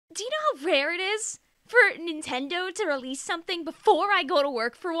Do you know how rare it is for Nintendo to release something before I go to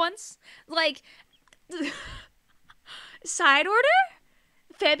work for once? Like, side order?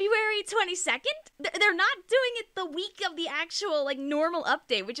 February 22nd? They're not doing it the week of the actual, like, normal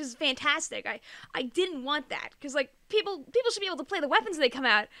update, which is fantastic. I didn't want that, because, like, people should be able to play the weapons when they come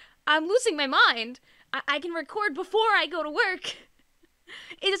out. I'm losing my mind. I can record before I go to work.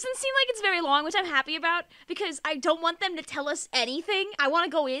 It doesn't seem like it's very long, which I'm happy about, because I don't want them to tell us anything. I want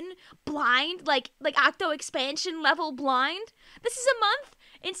to go in blind, like Octo expansion level blind. This is a month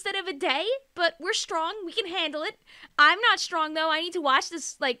instead of a day, but we're strong. We can handle it. I'm not strong, though. I need to watch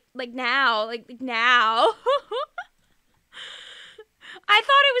this, like now. Like, now. I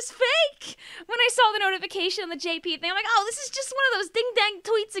thought it was fake when I saw the notification on the JP thing. I'm like, oh, this is just one of those ding-dang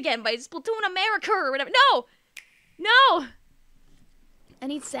tweets again by Splatoon America or whatever. No! No! I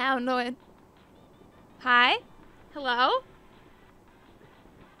need sound on. Hi? Hello?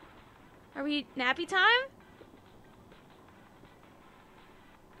 Are we nappy time?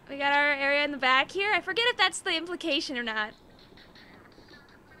 We got our area in the back here. I forget if that's the implication or not.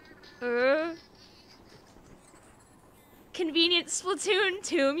 Convenient Splatoon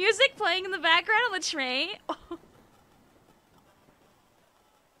 2 music playing in the background on the train.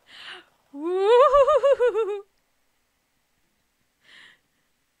 Woo!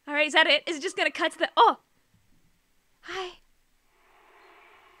 Alright, is that it? Is it just gonna cut to the... Oh! Hi.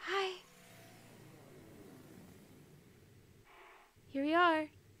 Hi. Here we are.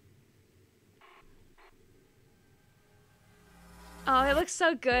 Oh, it looks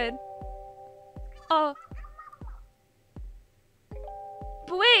so good. Oh.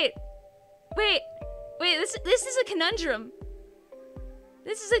 But wait. Wait. Wait, this is a conundrum.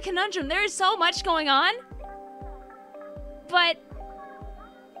 This is a conundrum. There is so much going on. But...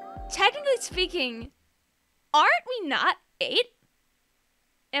 technically speaking, aren't we not 8?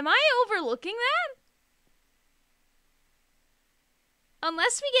 Am I overlooking that?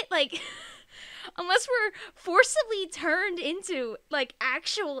 Unless we get, like... unless we're forcibly turned into, like,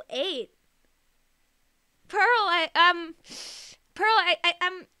 actual 8. Pearl, I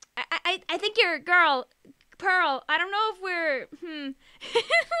think you're a girl. Pearl, I don't know if we're,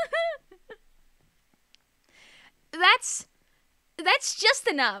 That's just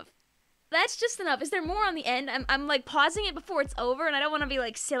enough. That's just enough. Is there more on the end? I'm like pausing it before it's over and I don't want to be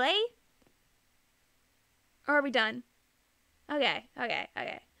like silly. Or are we done? Okay.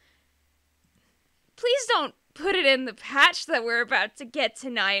 Please don't put it in the patch that we're about to get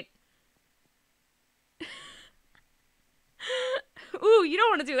tonight. Ooh, you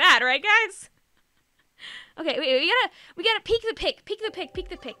don't want to do that, right, guys? Okay, wait, we gotta peek the pic.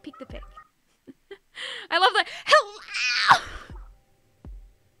 I love that. Hello!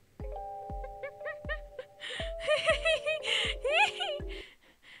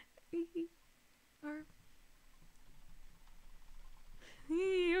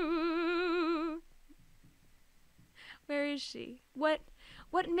 Where is she? What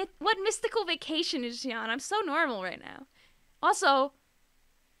mystical vacation is she on? I'm so normal right now. Also,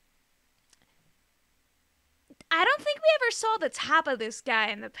 I don't think we ever saw the top of this guy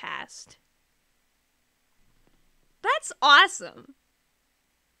in the past. That's awesome.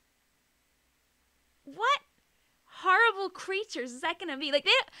 What horrible creatures is that gonna be? Like,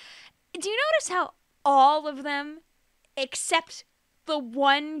 do you notice how all of them, except the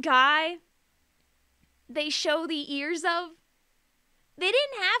one guy, they show the ears of? They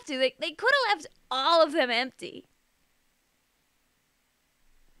didn't have to. They could have left all of them empty.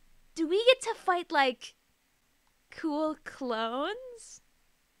 Do we get to fight, like, cool clones?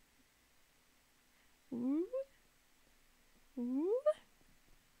 Ooh. Ooh.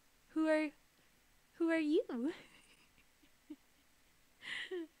 Who are you?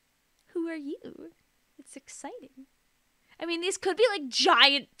 Who are you? It's exciting. I mean, these could be like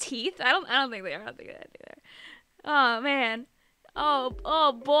giant teeth. I don't think they are. I don't think they are. Oh man. Oh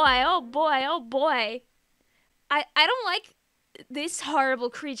boy. I don't like this horrible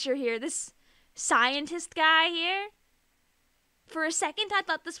creature here. This scientist guy here. For a second, I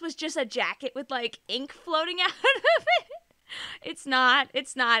thought this was just a jacket with like ink floating out of it. It's not.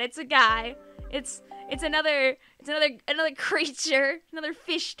 It's a guy. It's another creature, another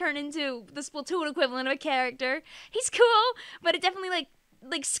fish turned into the Splatoon equivalent of a character. He's cool, but it definitely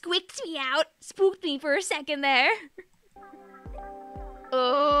like squeaked me out, spooked me for a second there.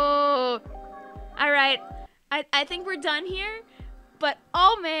 Oh, all right. I think we're done here, but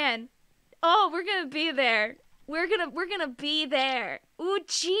oh man, oh we're gonna be there. We're gonna be there. Ooh,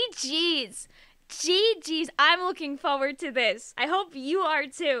 GG's. GG's, I'm looking forward to this. I hope you are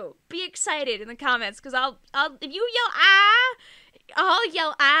too. Be excited in the comments, because I'll if you yell ah, I'll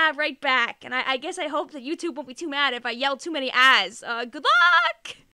yell ah right back. And I guess I hope that YouTube won't be too mad if I yell too many ahs. Good luck!